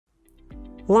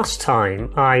Last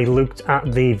time I looked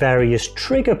at the various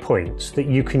trigger points that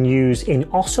you can use in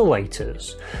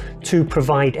oscillators to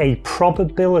provide a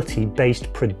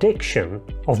probability-based prediction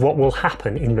of what will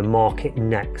happen in the market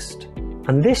next.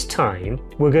 And this time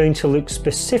we're going to look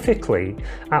specifically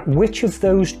at which of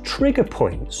those trigger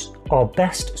points are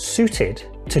best suited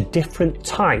to different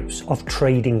types of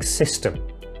trading system.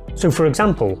 So for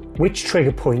example, which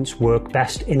trigger points work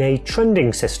best in a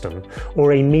trending system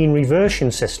or a mean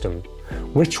reversion system?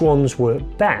 Which ones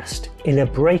work best in a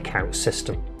breakout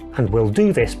system? And we'll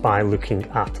do this by looking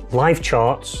at live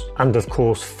charts and of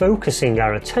course focusing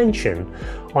our attention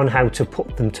on how to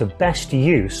put them to best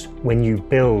use when you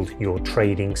build your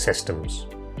trading systems.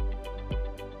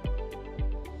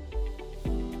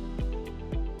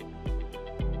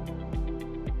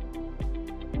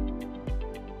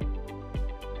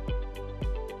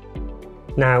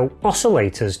 Now,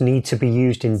 oscillators need to be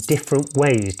used in different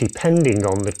ways depending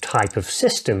on the type of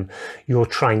system you're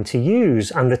trying to use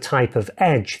and the type of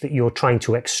edge that you're trying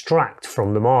to extract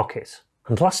from the market.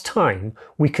 And last time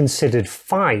we considered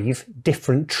 5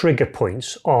 different trigger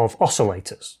points of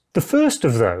oscillators. The first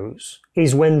of those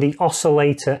is when the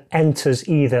oscillator enters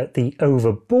either the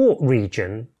overbought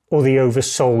region or the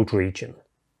oversold region.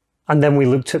 And then we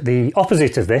looked at the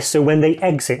opposite of this, so when they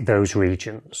exit those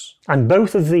regions. And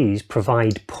both of these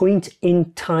provide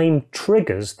point-in-time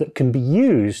triggers that can be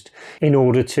used in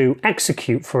order to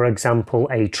execute, for example,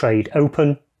 a trade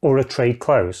open or a trade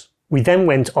close. We then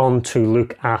went on to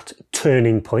look at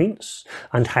turning points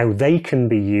and how they can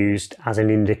be used as an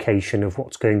indication of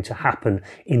what's going to happen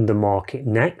in the market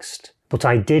next. But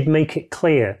I did make it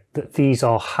clear that these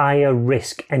are higher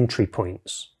risk entry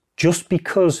points. Just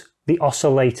because the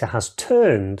oscillator has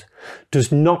turned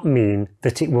does not mean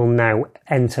that it will now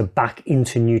enter back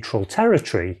into neutral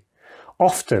territory.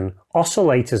 Often,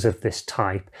 oscillators of this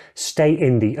type stay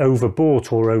in the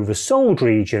overbought or oversold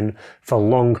region for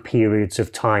long periods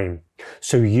of time.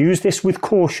 So use this with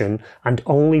caution and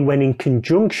only when in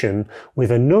conjunction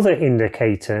with another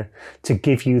indicator to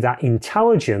give you that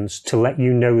intelligence to let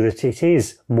you know that it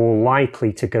is more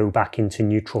likely to go back into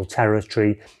neutral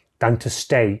territory than to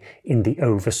stay in the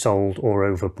oversold or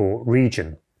overbought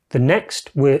region. The next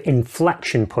were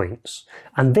inflection points,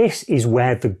 and this is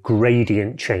where the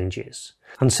gradient changes.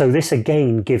 And so this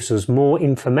again gives us more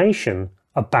information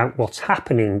about what's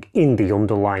happening in the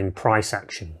underlying price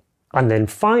action. And then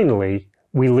finally,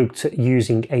 we looked at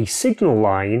using a signal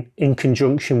line in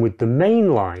conjunction with the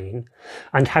main line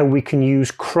and how we can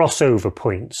use crossover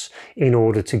points in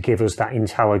order to give us that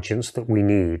intelligence that we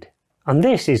need. And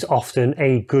this is often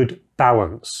a good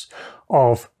balance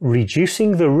of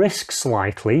reducing the risk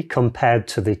slightly compared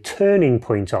to the turning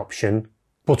point option,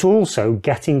 but also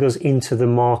getting us into the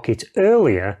market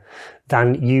earlier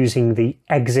than using the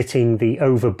exiting the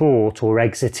overbought or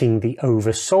exiting the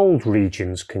oversold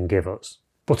regions can give us.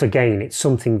 But again, it's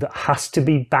something that has to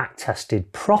be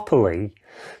backtested properly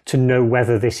to know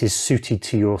whether this is suited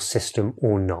to your system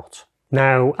or not.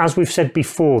 Now, as we've said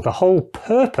before, the whole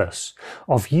purpose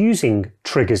of using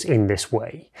triggers in this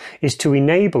way is to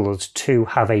enable us to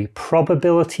have a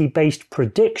probability-based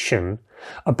prediction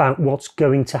about what's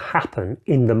going to happen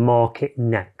in the market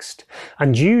next.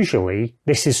 And usually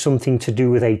this is something to do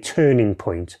with a turning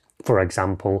point, for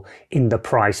example, in the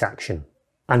price action.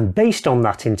 And based on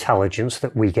that intelligence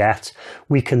that we get,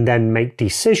 we can then make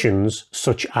decisions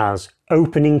such as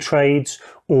opening trades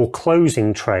or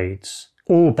closing trades,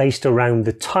 all based around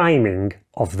the timing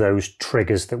of those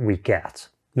triggers that we get.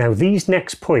 Now, these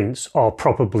next points are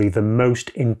probably the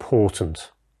most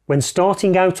important. When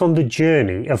starting out on the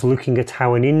journey of looking at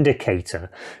how an indicator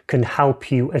can help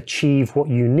you achieve what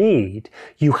you need,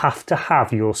 you have to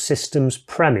have your system's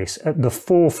premise at the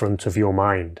forefront of your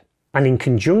mind. And in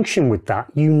conjunction with that,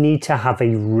 you need to have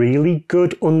a really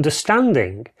good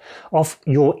understanding of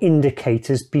your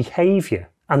indicator's behavior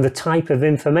and the type of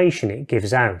information it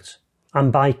gives out. And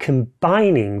by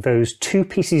combining those two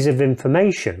pieces of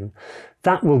information,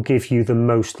 that will give you the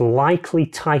most likely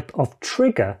type of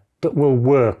trigger that will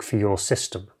work for your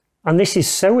system. And this is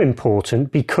so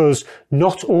important because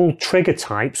not all trigger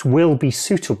types will be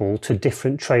suitable to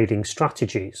different trading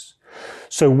strategies.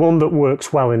 So one that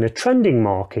works well in a trending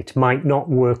market might not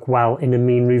work well in a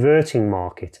mean reverting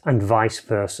market, and vice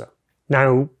versa.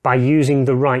 Now, by using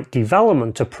the right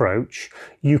development approach,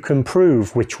 you can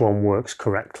prove which one works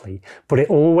correctly, but it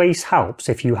always helps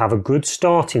if you have a good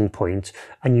starting point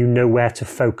and you know where to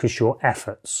focus your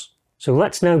efforts. So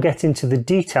let's now get into the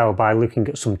detail by looking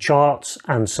at some charts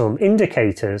and some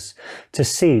indicators to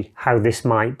see how this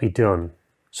might be done.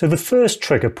 So the first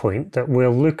trigger point that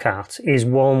we'll look at is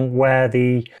one where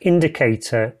the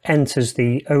indicator enters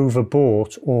the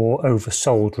overbought or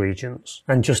oversold regions.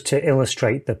 And just to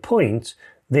illustrate the point,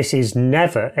 this is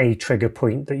never a trigger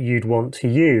point that you'd want to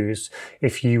use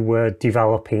if you were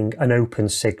developing an open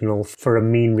signal for a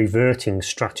mean reverting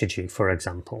strategy, for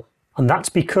example. And that's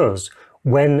because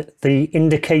when the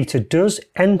indicator does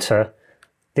enter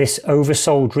this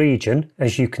oversold region,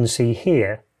 as you can see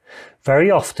here,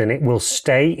 very often it will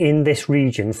stay in this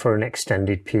region for an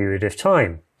extended period of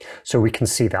time. So we can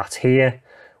see that here,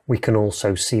 we can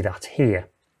also see that here.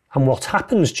 And what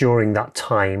happens during that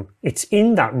time it's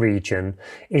in that region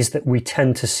is that we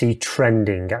tend to see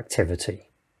trending activity.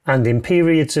 And in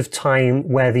periods of time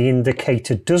where the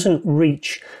indicator doesn't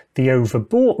reach the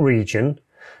overbought region,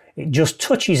 it just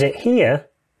touches it here,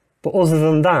 but other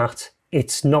than that,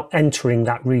 it's not entering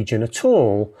that region at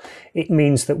all. It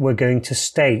means that we're going to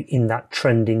stay in that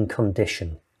trending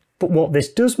condition. But what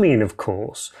this does mean, of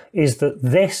course, is that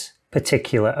this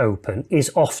particular open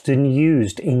is often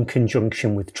used in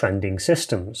conjunction with trending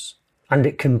systems. And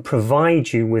it can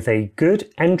provide you with a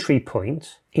good entry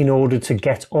point in order to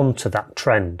get onto that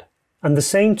trend. And the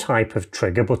same type of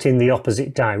trigger, but in the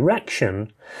opposite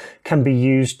direction, can be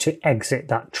used to exit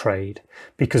that trade,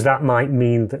 because that might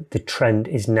mean that the trend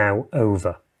is now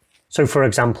over. So for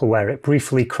example, where it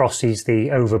briefly crosses the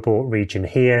overbought region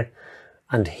here,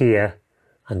 and here,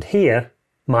 and here,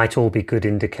 might all be good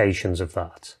indications of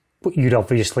that. But you'd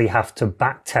obviously have to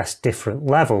backtest different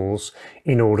levels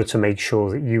in order to make sure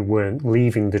that you weren't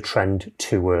leaving the trend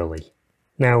too early.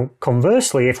 Now,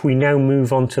 conversely, if we now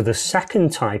move on to the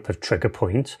second type of trigger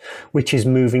point, which is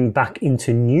moving back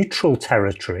into neutral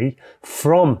territory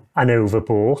from an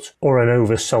overbought or an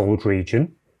oversold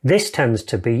region, this tends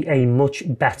to be a much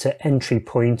better entry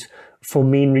point for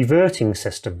mean reverting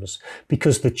systems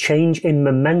because the change in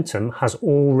momentum has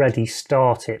already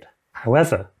started.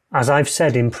 However, as I've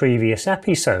said in previous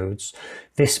episodes,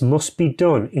 this must be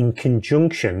done in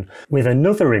conjunction with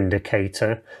another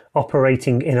indicator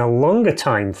operating in a longer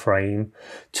time frame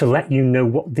to let you know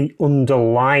what the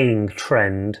underlying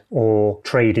trend or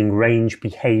trading range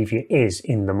behavior is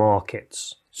in the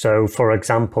markets. So for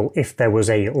example, if there was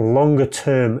a longer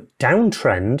term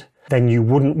downtrend, then you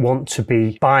wouldn't want to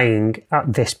be buying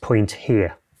at this point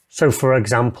here. So for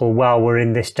example, while we're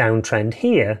in this downtrend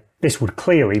here, this would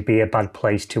clearly be a bad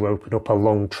place to open up a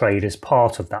long trade as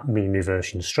part of that mean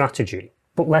reversion strategy.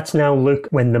 But let's now look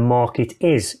when the market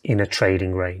is in a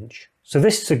trading range. So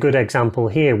this is a good example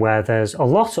here where there's a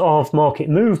lot of market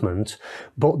movement,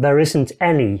 but there isn't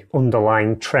any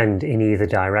underlying trend in either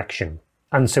direction.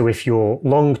 And so if your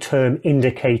long-term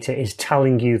indicator is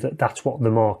telling you that that's what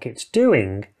the market's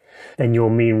doing, then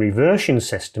your mean reversion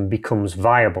system becomes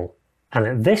viable. And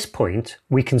at this point,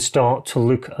 we can start to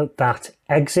look at that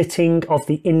exiting of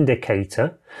the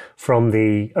indicator from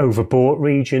the overbought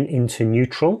region into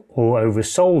neutral or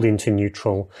oversold into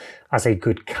neutral as a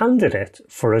good candidate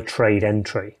for a trade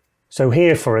entry. So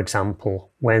here, for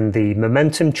example, when the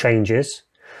momentum changes,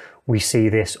 we see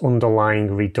this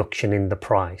underlying reduction in the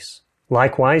price.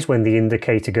 Likewise, when the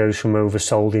indicator goes from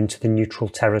oversold into the neutral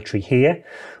territory here,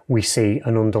 we see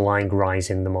an underlying rise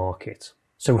in the market.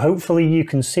 So hopefully you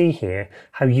can see here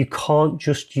how you can't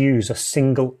just use a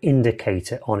single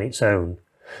indicator on its own.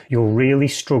 You'll really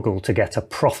struggle to get a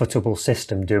profitable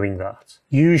system doing that.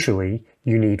 Usually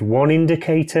you need one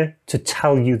indicator to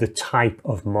tell you the type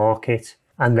of market,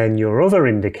 and then your other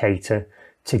indicator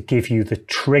to give you the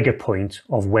trigger point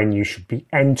of when you should be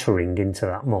entering into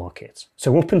that market.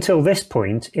 So up until this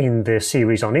point in the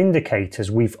series on indicators,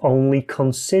 we've only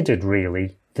considered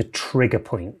really the trigger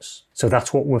points. So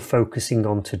that's what we're focusing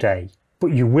on today.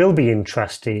 But you will be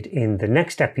interested in the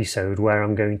next episode where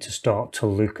I'm going to start to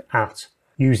look at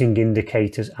using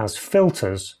indicators as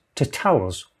filters to tell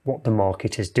us what the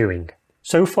market is doing.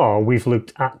 So far we've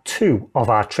looked at two of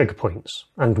our trigger points,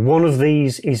 and one of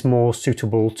these is more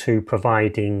suitable to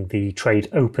providing the trade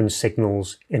open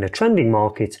signals in a trending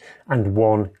market, and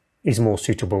one is more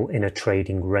suitable in a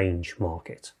trading range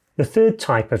market. The third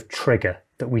type of trigger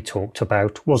that we talked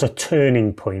about was a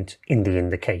turning point in the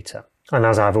indicator. And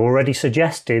as I've already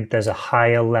suggested, there's a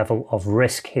higher level of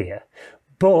risk here.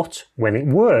 But when it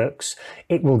works,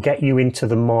 it will get you into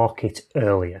the market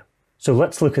earlier. So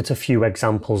let's look at a few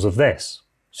examples of this.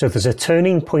 So there's a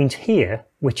turning point here,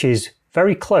 which is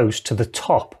very close to the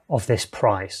top of this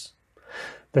price.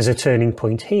 There's a turning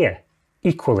point here,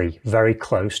 equally very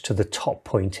close to the top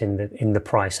point in the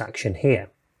price action here.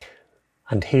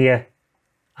 And here,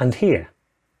 and here.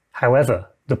 However,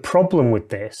 the problem with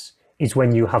this is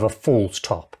when you have a false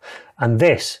top, and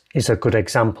this is a good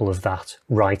example of that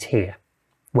right here.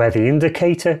 where the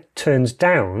indicator turns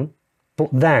down, but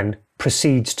then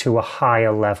proceeds to a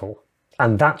higher level.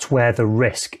 And that's where the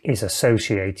risk is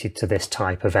associated to this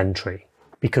type of entry.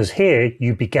 Because here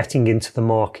you'd be getting into the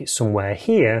market somewhere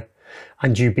here,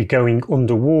 and you'd be going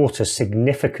underwater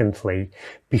significantly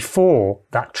before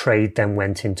that trade then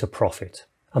went into profit.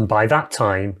 And by that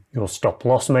time, your stop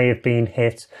loss may have been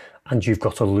hit and you've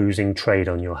got a losing trade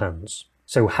on your hands.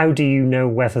 So how do you know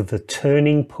whether the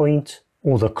turning point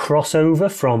or the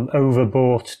crossover from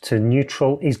overbought to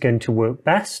neutral is going to work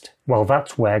best? Well,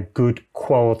 that's where good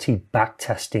quality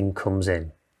backtesting comes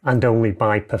in. And only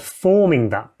by performing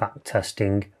that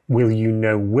backtesting will you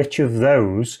know which of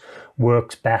those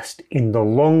works best in the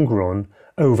long run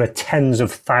over tens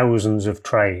of thousands of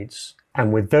trades.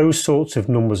 And with those sorts of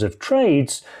numbers of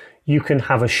trades, you can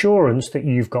have assurance that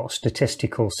you've got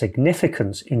statistical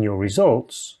significance in your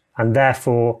results and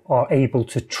therefore are able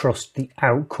to trust the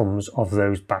outcomes of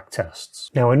those backtests.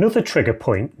 Now, another trigger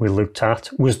point we looked at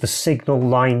was the signal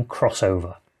line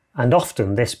crossover. And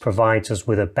often this provides us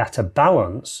with a better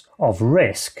balance of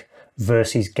risk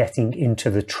versus getting into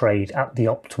the trade at the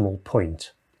optimal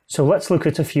point. So let's look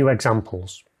at a few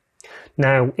examples.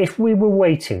 Now, if we were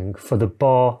waiting for the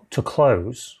bar to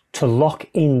close to lock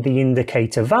in the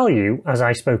indicator value, as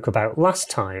I spoke about last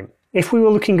time, if we were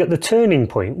looking at the turning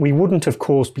point, we wouldn't of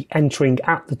course be entering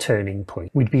at the turning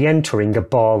point. We'd be entering a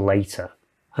bar later.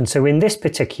 And so in this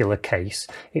particular case,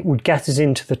 it would get us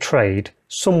into the trade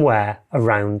somewhere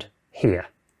around here.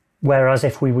 Whereas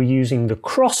if we were using the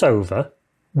crossover,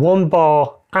 one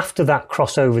bar after that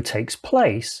crossover takes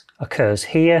place occurs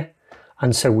here,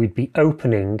 and so we'd be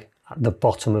opening at the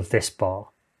bottom of this bar.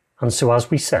 And so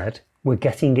as we said, we're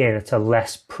getting in at a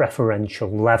less preferential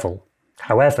level.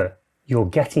 However, you're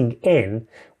getting in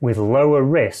with lower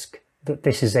risk that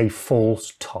this is a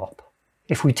false top.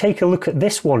 If we take a look at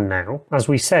this one now, as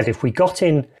we said, if we got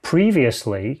in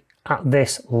previously at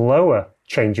this lower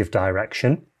change of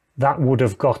direction, that would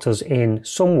have got us in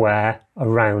somewhere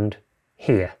around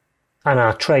here, and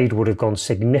our trade would have gone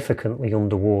significantly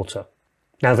underwater.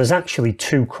 Now there's actually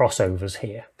two crossovers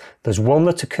here. There's one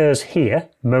that occurs here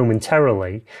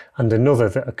momentarily and another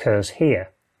that occurs here.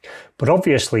 But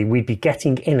obviously we'd be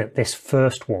getting in at this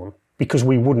first one because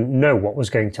we wouldn't know what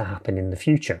was going to happen in the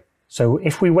future. So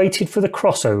if we waited for the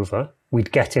crossover,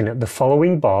 we'd get in at the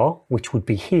following bar, which would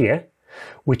be here,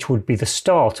 which would be the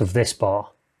start of this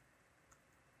bar.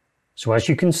 So as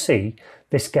you can see,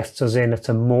 this gets us in at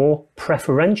a more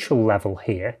preferential level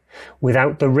here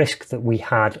without the risk that we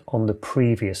had on the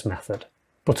previous method.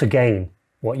 But again,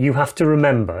 what you have to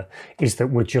remember is that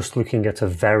we're just looking at a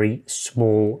very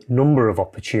small number of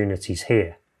opportunities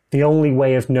here. The only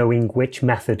way of knowing which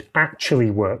method actually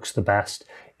works the best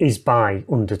is by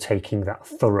undertaking that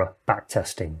thorough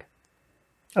backtesting.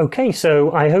 Okay,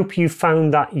 so I hope you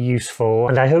found that useful,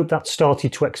 and I hope that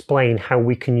started to explain how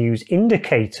we can use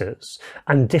indicators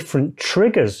and different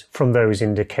triggers from those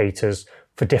indicators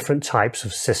for different types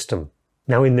of system.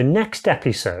 Now in the next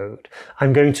episode,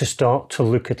 I'm going to start to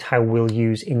look at how we'll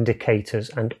use indicators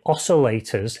and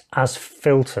oscillators as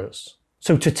filters.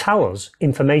 So to tell us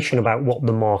information about what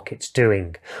the market's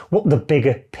doing, what the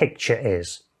bigger picture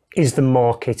is. Is the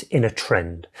market in a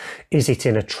trend? Is it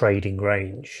in a trading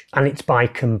range? And it's by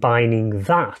combining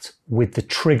that with the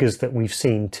triggers that we've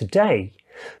seen today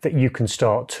that you can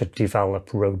start to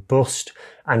develop robust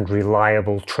and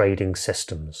reliable trading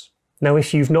systems. Now,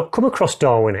 if you've not come across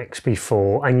Darwinex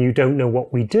before and you don't know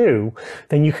what we do,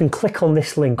 then you can click on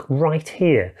this link right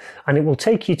here and it will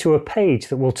take you to a page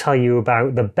that will tell you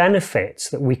about the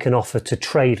benefits that we can offer to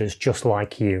traders just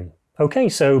like you. Okay,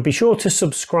 so be sure to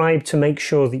subscribe to make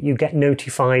sure that you get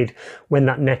notified when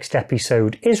that next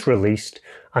episode is released,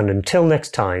 and until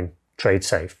next time, trade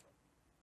safe.